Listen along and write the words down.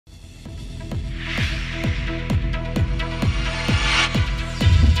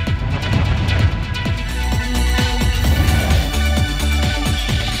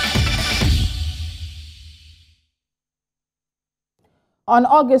On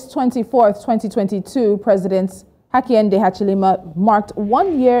August 24th, 2022, President Hakainde Hichilema marked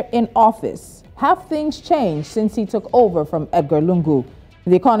 1 year in office. Have things changed since he took over from Edgar Lungu?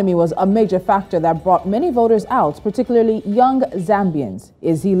 The economy was a major factor that brought many voters out, particularly young Zambians.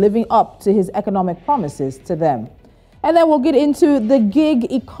 Is he living up to his economic promises to them? And then we'll get into the gig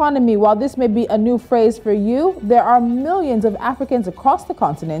economy. While this may be a new phrase for you, there are millions of Africans across the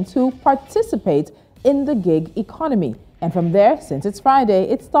continent who participate in the gig economy. And from there, since it's Friday,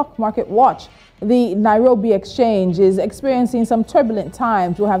 it's Stock Market Watch. The Nairobi Exchange is experiencing some turbulent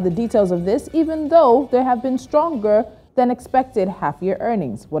times. We'll have the details of this, even though there have been stronger than expected half-year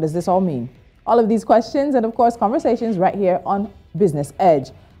earnings. What does this all mean? All of these questions and, of course, conversations right here on Business Edge.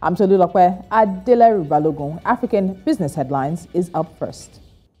 I'm Tolulope Adeleru-Balogun. African Business Headlines is up first.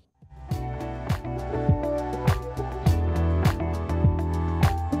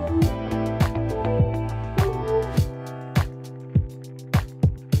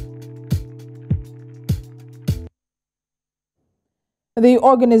 The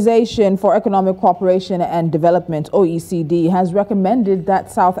Organization for Economic Cooperation and Development, OECD, has recommended that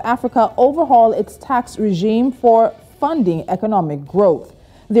South Africa overhaul its tax regime for funding economic growth.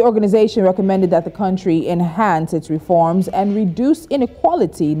 The organization recommended that the country enhance its reforms and reduce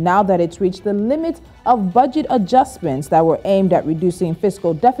inequality now that it's reached the limit of budget adjustments that were aimed at reducing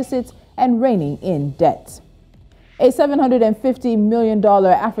fiscal deficits and reining in debt. A $750 million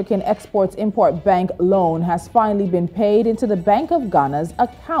African Export-Import Bank loan has finally been paid into the Bank of Ghana's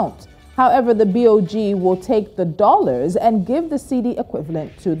account. However, the BOG will take the dollars and give the cedi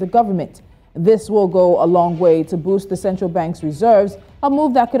equivalent to the government. This will go a long way to boost the central bank's reserves, a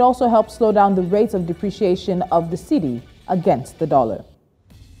move that could also help slow down the rates of depreciation of the cedi against the dollar.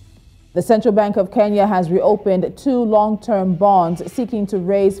 The Central Bank of Kenya has reopened 2 long-term bonds seeking to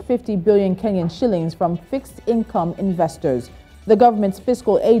raise 50 billion Kenyan shillings from fixed-income investors. The government's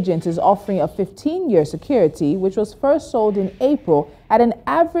fiscal agent is offering a 15-year security, which was first sold in April at an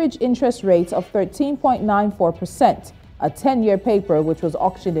average interest rate of 13.94%. A 10-year paper, which was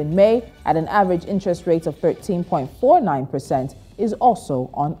auctioned in May at an average interest rate of 13.49%, is also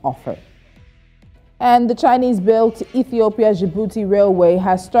on offer. And the Chinese-built Ethiopia-Djibouti Railway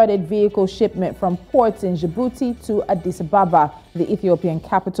has started vehicle shipment from ports in Djibouti to Addis Ababa, the Ethiopian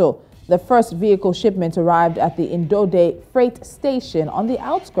capital. The first vehicle shipment arrived at the Indode freight station on the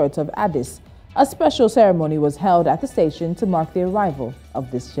outskirts of Addis. A special ceremony was held at the station to mark the arrival of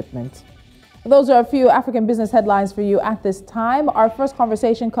this shipment. Those are a few African business headlines for you at this time. Our first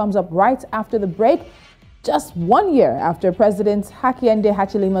conversation comes up right after the break. Just 1 year after President Hakainde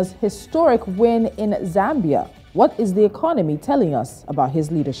Hichilema's historic win in Zambia, what is the economy telling us about his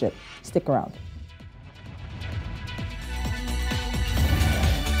leadership? Stick around.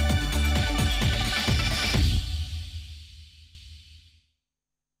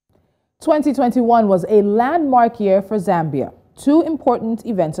 "2021 was a landmark year for Zambia. 2 important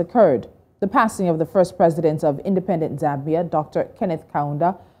events occurred. The passing of the first president of independent Zambia, Dr. Kenneth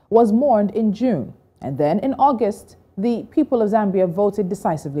Kaunda, was mourned in June. And then in August, the people of Zambia voted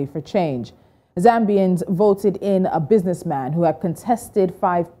decisively for change. Zambians voted in a businessman who had contested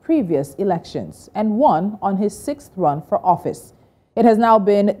 5 previous elections and won on his 6th run for office. It has now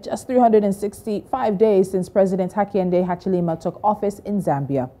been just 365 days since President Hakainde Hichilema took office in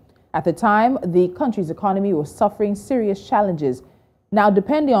Zambia. At the time, the country's economy was suffering serious challenges. Now,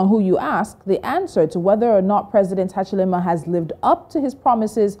 depending on who you ask, the answer to whether or not President Hichilema has lived up to his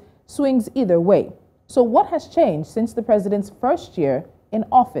promises swings either way. So what has changed since the president's first year in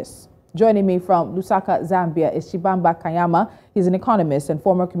office? Joining me from Lusaka, Zambia is Chibamba Kanyama. He's an economist and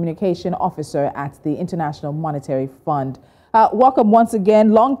former communication officer at the International Monetary Fund. Welcome once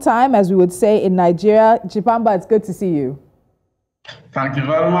again. Long time, as we would say in Nigeria. Chibamba, it's good to see you. Thank you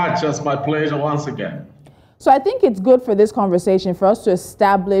very much. It's my pleasure once again. So I think it's good for this conversation for us to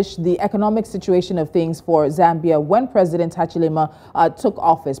establish the economic situation of things for Zambia when President Hichilema took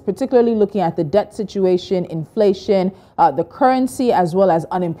office, particularly looking at the debt situation, inflation, the currency, as well as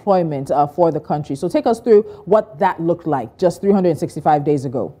unemployment for the country. So take us through what that looked like just 365 days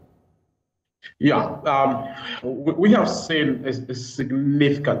ago. Yeah, we have seen a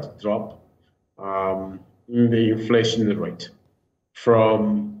significant drop in the inflation rate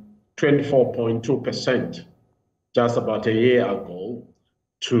from 24.2% just about a year ago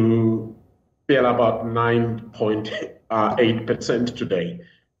to about 9.8% today.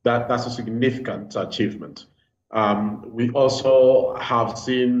 That's a significant achievement. We also have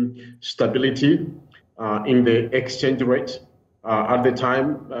seen stability in the exchange rate. At the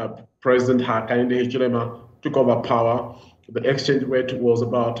time President Hakainde Hichilema took over power, the exchange rate was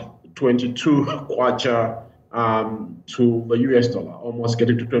about 22 kwacha to the US dollar, almost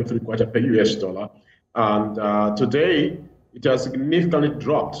getting to 23 kwacha per US dollar. And today, it has significantly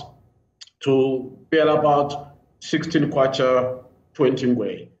dropped to be about 16 kwacha 20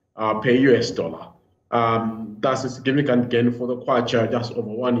 ngwe per US dollar. That's a significant gain for the kwacha just over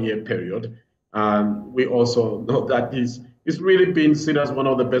 1 year period. And we also know that it's really been seen as one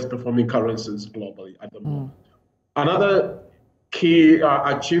of the best performing currencies globally at the moment. Another key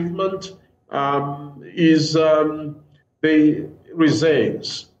achievement is the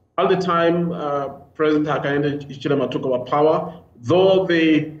reserves. At the time President Hakainde Hichilema took over power, though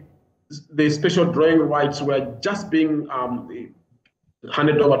the special drawing rights were just being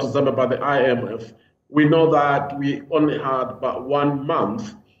handed over to Zambia by the IMF, we know that we only had about 1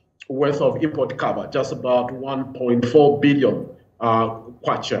 month worth of import cover, just about 1.4 billion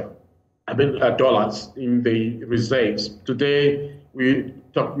kwacha, dollars in the reserves. Today, we're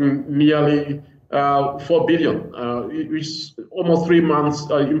talking nearly 4 billion, which is almost 3 months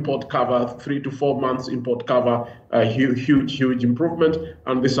import cover, 3 to 4 months import cover, a huge improvement.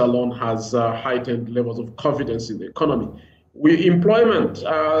 And this alone has heightened levels of confidence in the economy. Employment,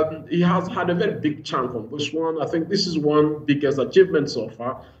 he has had a very big chunk on this one. I think this is one biggest achievement so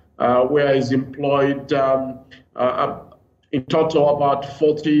far, where he's employed in total about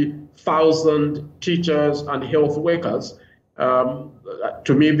 40,000 teachers and health workers.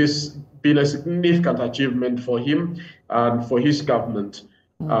 To me, this has been a significant achievement for him and for his government.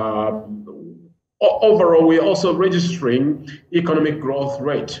 Overall, we're also registering economic growth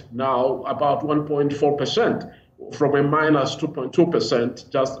rate now about 1.4%. from a minus 2.2%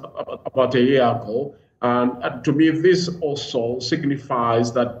 just about a year ago. And to me, this also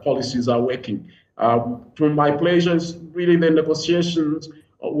signifies that policies are working. To my pleasure, it's really the negotiations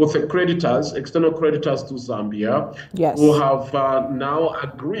with the creditors, external creditors to Zambia, yes, who have now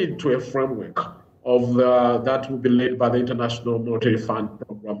agreed to a framework of that will be led by the International Monetary Fund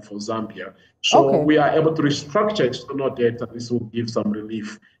program for Zambia. So we are able to restructure external debt, and this will give some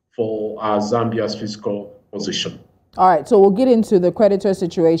relief for Zambia's fiscal position. All right, so we'll get into the creditor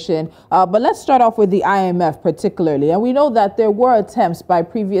situation, but let's start off with the IMF particularly. And we know that there were attempts by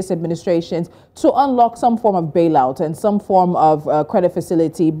previous administrations to unlock some form of bailout and some form of credit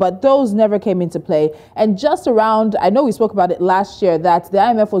facility, but those never came into play. And just around, I know we spoke about it last year, that the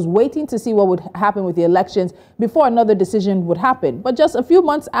IMF was waiting to see what would happen with the elections before another decision would happen. But just a few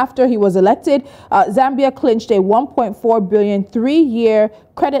months after he was elected, Zambia clinched a 1.4 billion 3-year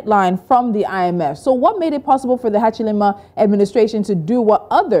credit line from the IMF. So what made it possible for the Hichilema administration to do what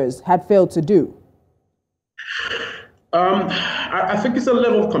others had failed to do? I think it's a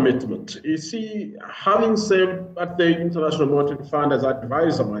level of commitment. You see, having served at the International Monetary Fund as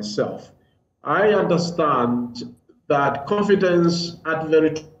advisor myself, I understand that confidence at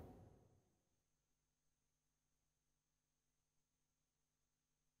very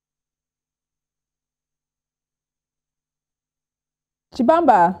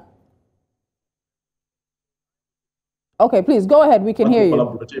Chibamba. Okay, please go ahead. We can hear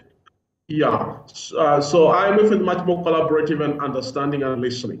you. Yeah, so IMF is much more collaborative and understanding and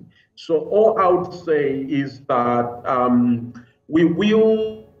listening. So all I would say is that we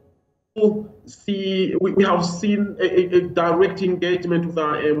will see, we have seen a direct engagement with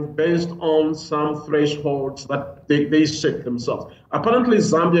IMF based on some thresholds that they set themselves. Apparently,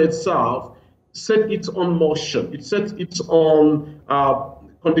 Zambia itself set its own motion. It set its own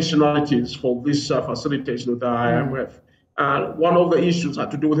conditionalities for this facilitation with the IMF. And one of the issues had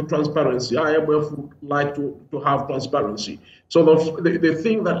to do with the transparency. IMF would like to have transparency. So the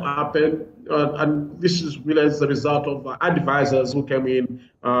thing that happened, and this is really as a result of advisors who came in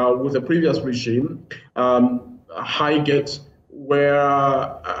with the previous regime, Highgate,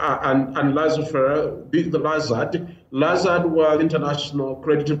 and Lazard were international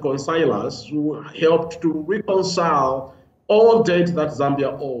creditor consignors who helped to reconcile all debt that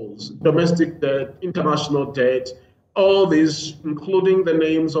Zambia owes, domestic debt, international debt, all these, including the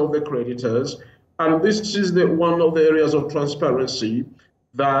names of the creditors. And this is one of the areas of transparency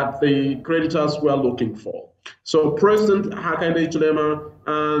that the creditors were looking for. So President Hakainde Hichilema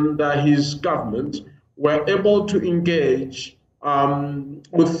and his government were able to engage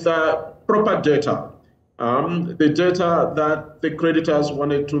with proper data, the data that the creditors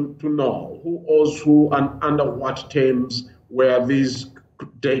wanted to know, who owes who and under what terms were these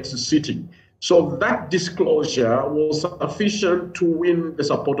debts sitting. So that disclosure was sufficient to win the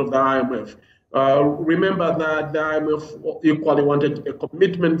support of the IMF. Remember that the IMF equally wanted a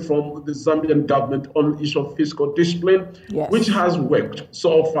commitment from the Zambian government on issue of fiscal discipline, yes, which has worked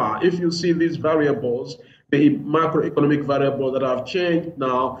so far. If you see these variables, the macroeconomic variables that have changed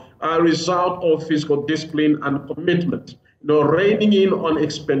now are a result of fiscal discipline and commitment. Reining in on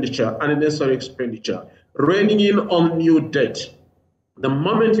expenditure, unnecessary expenditure, reining in on new debt. The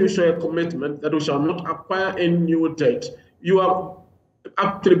moment you show a commitment that we shall not acquire any new debt, you are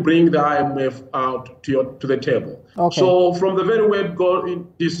actually bring the IMF out to the table. Okay. So from the very word go in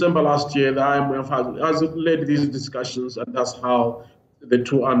December last year, the IMF has led these discussions, and that's how the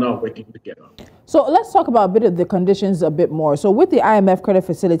two are now working together. So let's talk about a bit of the conditions a bit more. So with the IMF credit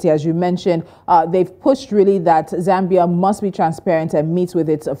facility, as you mentioned, they've pushed really that Zambia must be transparent and meet with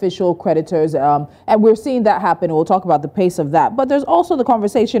its official creditors. And we're seeing that happen. We'll talk about the pace of that. But there's also the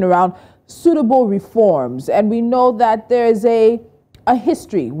conversation around suitable reforms. And we know that there is a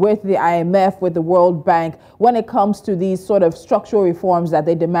history with the IMF, with the World Bank, when it comes to these sort of structural reforms that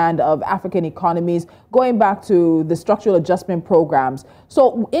they demand of African economies, going back to the structural adjustment programs.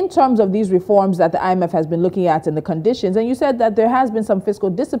 So in terms of these reforms that the IMF has been looking at and the conditions, and you said that there has been some fiscal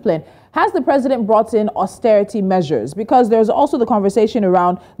discipline, has the president brought in austerity measures? Because there's also the conversation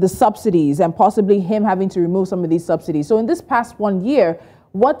around the subsidies and possibly him having to remove some of these subsidies. So in this past 1 year,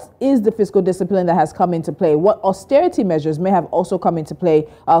 what is the fiscal discipline that has come into play? What austerity measures may have also come into play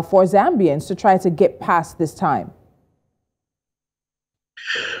for Zambians to try to get past this time?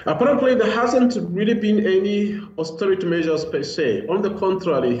 Apparently, there hasn't really been any austerity measures per se. On the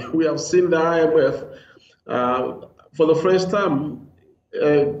contrary, we have seen the IMF for the first time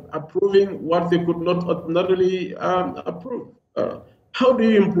approving what they could not ordinarily approve. How do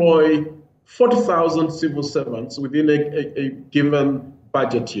you employ 40,000 civil servants within a given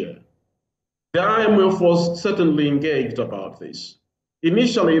budget year? The IMF was certainly engaged about this.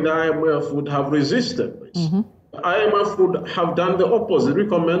 Initially, the IMF would have resisted this. The IMF would have done the opposite,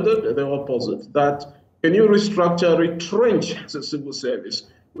 recommended the opposite, that can you restructure, retrench the civil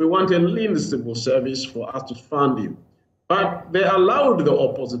service? We want a lean civil service for us to fund you. But they allowed the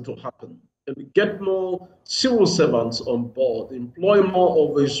opposite to happen and get more civil servants on board, employ more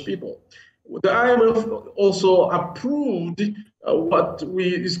of these people. The IMF also approved what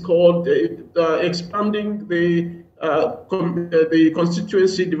is called expanding the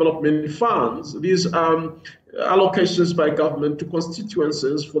constituency development funds. These allocations by government to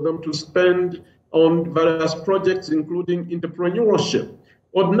constituencies for them to spend on various projects, including entrepreneurship.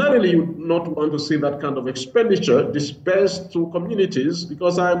 Ordinarily, you would not want to see that kind of expenditure dispersed to communities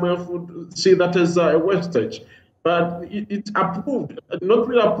because IMF would see that as a wastage. But it approved, not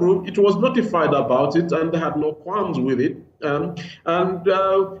really approved, it was notified about it and they had no qualms with it.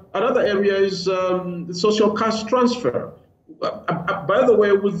 Another area is social cash transfer. By the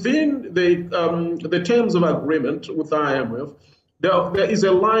way, within the terms of agreement with the IMF, there is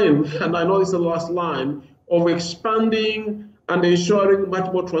a line, and I know it's the last line, of expanding and ensuring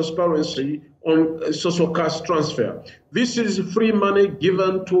much more transparency on social cash transfer. This is free money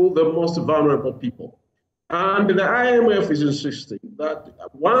given to the most vulnerable people. And the IMF is insisting that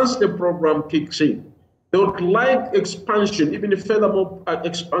once the program kicks in, they would like expansion, even furthermore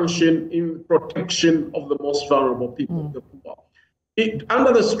expansion in protection of the most vulnerable people, the poor.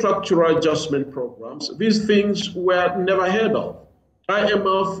 Under the structural adjustment programs, these things were never heard of.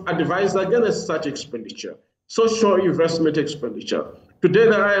 IMF advised against such expenditure, social investment expenditure. Today,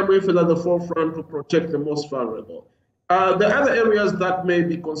 the IMF is at the forefront to protect the most vulnerable. The other areas that may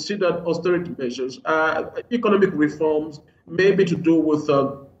be considered austerity measures are economic reforms, maybe to do with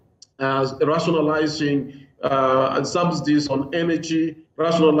rationalizing subsidies on energy,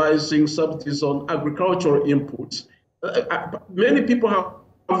 rationalizing subsidies on agricultural inputs. Many people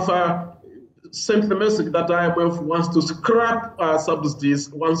have sent the message that IMF wants to scrap subsidies,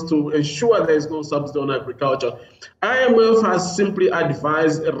 wants to ensure there is no subsidy on agriculture. IMF has simply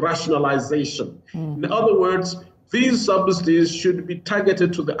advised a rationalization. In other words, these subsidies should be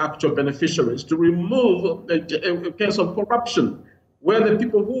targeted to the actual beneficiaries to remove a case of corruption, where the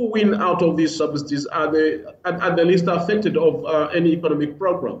people who win out of these subsidies are the least affected of any economic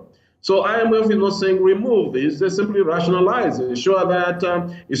program. So IMF is not saying remove this, they simply rationalize it, ensure that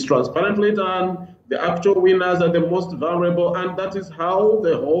it's transparently done, the actual winners are the most vulnerable, and that is how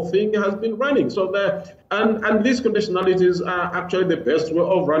the whole thing has been running. So and these conditionalities are actually the best way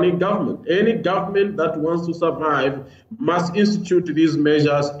of running government. Any government that wants to survive must institute these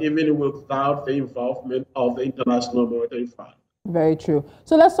measures even without the involvement of the International Monetary Fund. Very true.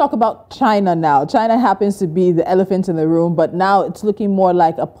 So let's talk about China now. China happens to be the elephant in the room, but now it's looking more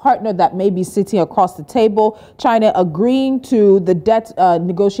like a partner that may be sitting across the table. China agreeing to the debt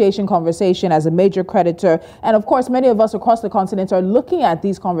negotiation conversation as a major creditor. And of course, many of us across the continent are looking at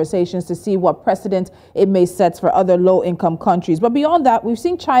these conversations to see what precedent it may set for other low-income countries. But beyond that, we've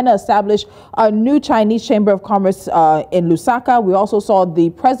seen China establish a new Chinese Chamber of Commerce in Lusaka. We also saw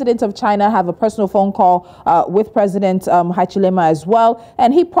the president of China have a personal phone call with President Hichilema as well,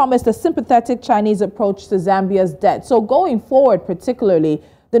 and he promised a sympathetic Chinese approach to Zambia's debt. So going forward, particularly,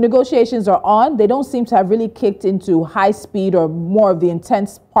 the negotiations are on. They don't seem to have really kicked into high speed or more of the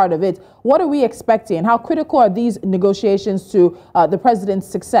intense part of it. What are we expecting? How critical are these negotiations to the president's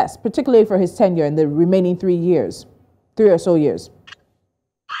success, particularly for his tenure in the remaining 3 or so years?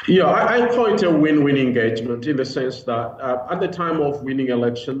 Yeah, I call it a win-win engagement in the sense that at the time of winning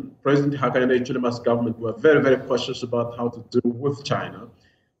election, President Hakainde Hichilema's government were very, very cautious about how to deal with China.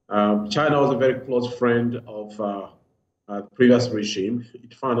 China was a very close friend of the previous regime.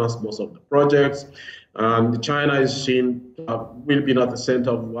 It financed most of the projects, and China is seen will be at the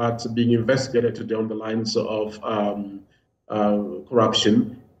center of what's being investigated today on the lines of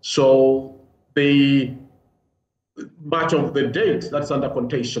corruption. So much of the debt that's under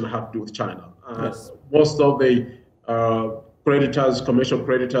contention have to do with China. Yes. Most of the creditors, commercial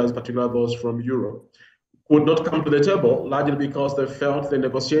creditors, particularly those from Europe, could not come to the table largely because they felt the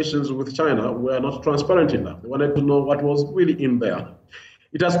negotiations with China were not transparent enough. They wanted to know what was really in there.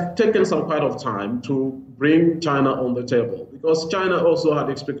 It has taken some quite of time to bring China on the table because China also had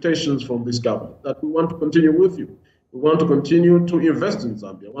expectations from this government that we want to continue with you. We want to continue to invest in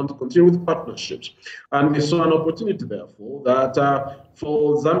Zambia. We want to continue with partnerships. And we saw an opportunity, therefore, that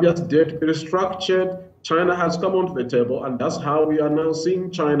for Zambia's debt to be restructured, China has come onto the table, and that's how we are now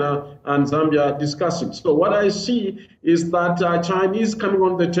seeing China and Zambia discussing. So what I see is that Chinese coming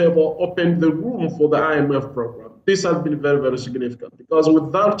on the table opened the room for the IMF program. This has been very, very significant because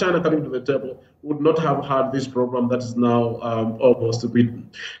without China coming to the table, we would not have had this program that is now almost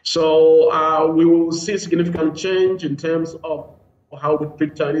written. So we will see significant change in terms of how we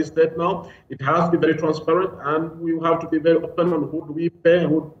treat Chinese debt now. It has to be very transparent, and we have to be very open on who do we pay,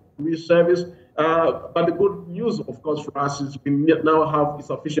 who do we service. But the good news, of course, for us is we now have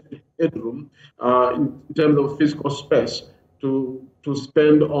sufficient headroom in terms of fiscal space to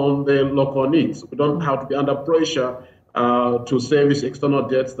spend on the local needs. We don't have to be under pressure to service external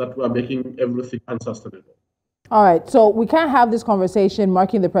debts that are making everything unsustainable. All right, so we can't have this conversation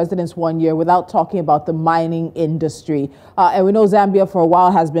marking the president's 1 year without talking about the mining industry. And we know Zambia for a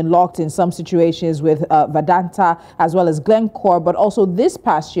while has been locked in some situations with Vedanta as well as Glencore. But also this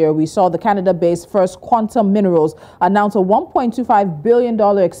past year, we saw the Canada-based First Quantum Minerals announce a $1.25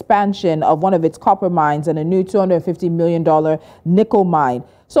 billion expansion of one of its copper mines and a new $250 million nickel mine.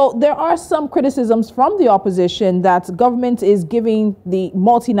 So there are some criticisms from the opposition that government is giving the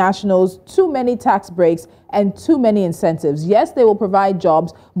multinationals too many tax breaks and too many incentives. Yes, they will provide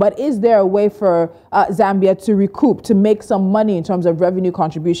jobs, but is there a way for Zambia to recoup, to make some money in terms of revenue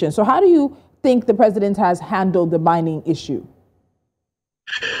contribution? So how do you think the president has handled the mining issue?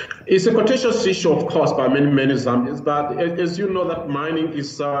 It's a contentious issue, of course, by many Zambians, but as you know, that mining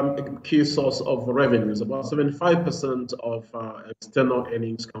is a key source of revenues. About 75% of external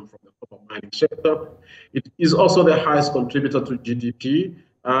earnings come from the copper mining sector. It is also the highest contributor to GDP,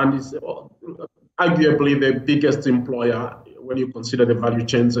 and it's arguably the biggest employer when you consider the value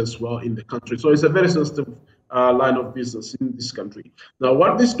chains as well in the country. So it's a very sensitive line of business in this country. Now,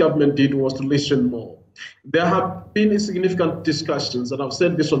 what this government did was to listen more. There have been significant discussions, and I've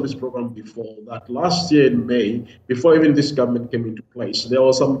said this on this program before, that last year in May, before even this government came into place, there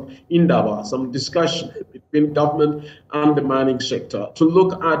was some indaba, some discussion between government and the mining sector to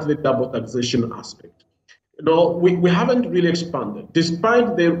look at the double taxation aspect. No, we haven't really expanded.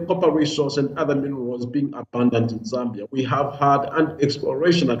 Despite the copper resource and other minerals being abundant in Zambia, we have had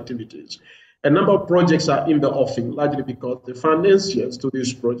exploration activities. A number of projects are in the offing, largely because the financiers to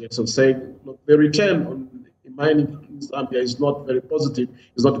these projects are saying, look, the return on mining in Zambia is not very positive,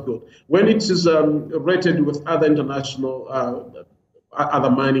 it's not good. When it is rated with other international other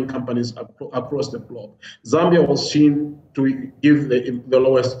mining companies across the globe, Zambia was seen to give the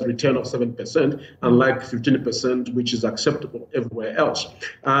lowest return of 7%, unlike 15%, which is acceptable everywhere else.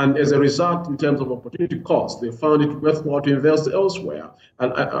 And as a result, in terms of opportunity cost, they found it worthwhile to invest elsewhere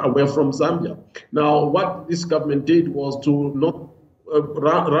and away from Zambia. Now, what this government did was to not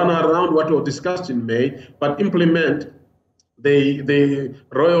run around what was discussed in May, but implement the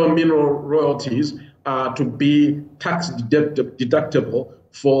royal mineral royalties to be tax deductible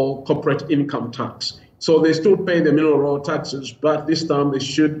for corporate income tax. So they still pay the mineral royalty taxes, but this time they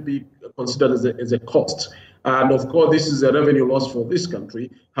should be considered as a cost. And of course, this is a revenue loss for this country.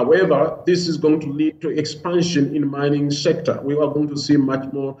 However, this is going to lead to expansion in the mining sector. We are going to see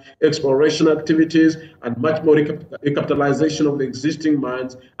much more exploration activities and much more recapitalization of the existing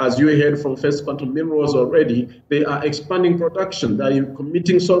mines. As you heard from First Quantum Minerals already, they are expanding production. They are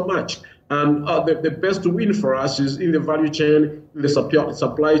committing so much. And the best win for us is in the value chain, in the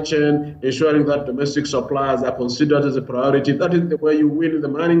supply chain, ensuring that domestic suppliers are considered as a priority. That is the way you win in the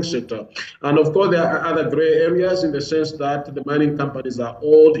mining sector. And of course, there are other gray areas in the sense that the mining companies are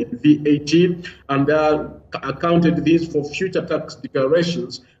old in VAT, and they are accounted these for future tax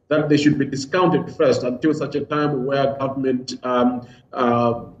declarations that they should be discounted first until such a time where government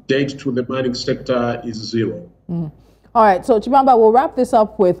date to the mining sector is zero. Mm. All right, so Chibamba, we'll wrap this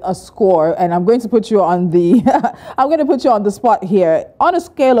up with a score, and I'm going to put you on the I'm going to put you on the spot here. On a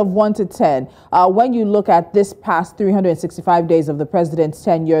scale of 1 to 10, when you look at this past 365 days of the president's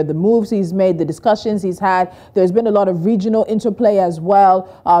tenure, the moves he's made, the discussions he's had, there's been a lot of regional interplay as well.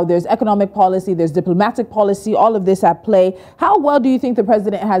 There's economic policy, there's diplomatic policy, all of this at play. How well do you think the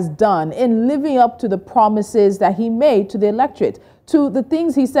president has done in living up to the promises that he made to the electorate, to the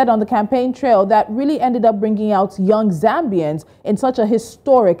things he said on the campaign trail that really ended up bringing out young Zambians in such a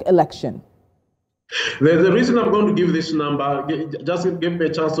historic election? The reason I'm going to give this number, just give me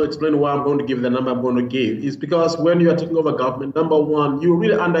a chance to explain why I'm going to give the number I'm going to give, is because when you are taking over government, number one, you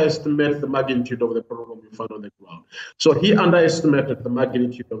really underestimate the magnitude of the problem you find on the ground. So he underestimated the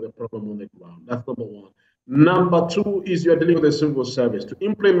magnitude of the problem on the ground. That's number one. Number two is you are dealing with the civil service. To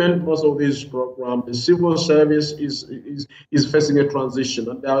implement most of these programs, the civil service is facing a transition,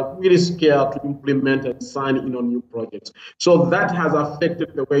 and they are really scared to implement and sign in on new projects. So that has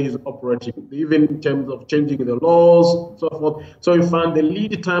affected the way he's operating, even in terms of changing the laws and so forth. So you find the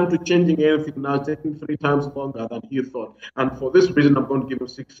lead time to changing anything now is taking 3 times longer than he thought. And for this reason, I'm going to give him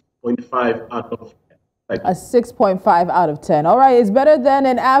 6.5 out of 10. A 6.5 out of 10. All right, it's better than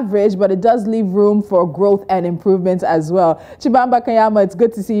an average, but it does leave room for growth and improvements as well. Chibamba Kanyama, it's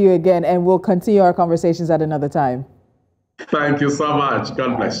good to see you again, and we'll continue our conversations at another time. Thank you so much.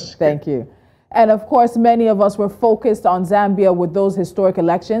 God bless. Thank you. And of course, many of us were focused on Zambia with those historic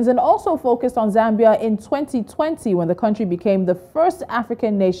elections, and also focused on Zambia in 2020 when the country became the first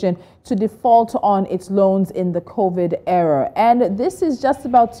African nation to default on its loans in the COVID era. And this is just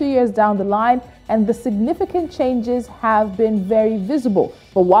about 2 years down the line, and the significant changes have been very visible.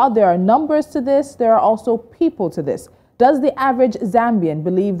 But while there are numbers to this, there are also people to this. Does the average Zambian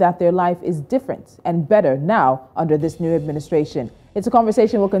believe that their life is different and better now under this new administration? It's a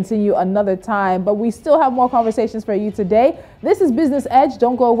conversation we'll continue another time, but we still have more conversations for you today. This is Business Edge.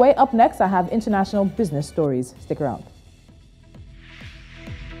 Don't go away. Up next, I have international business stories. Stick around.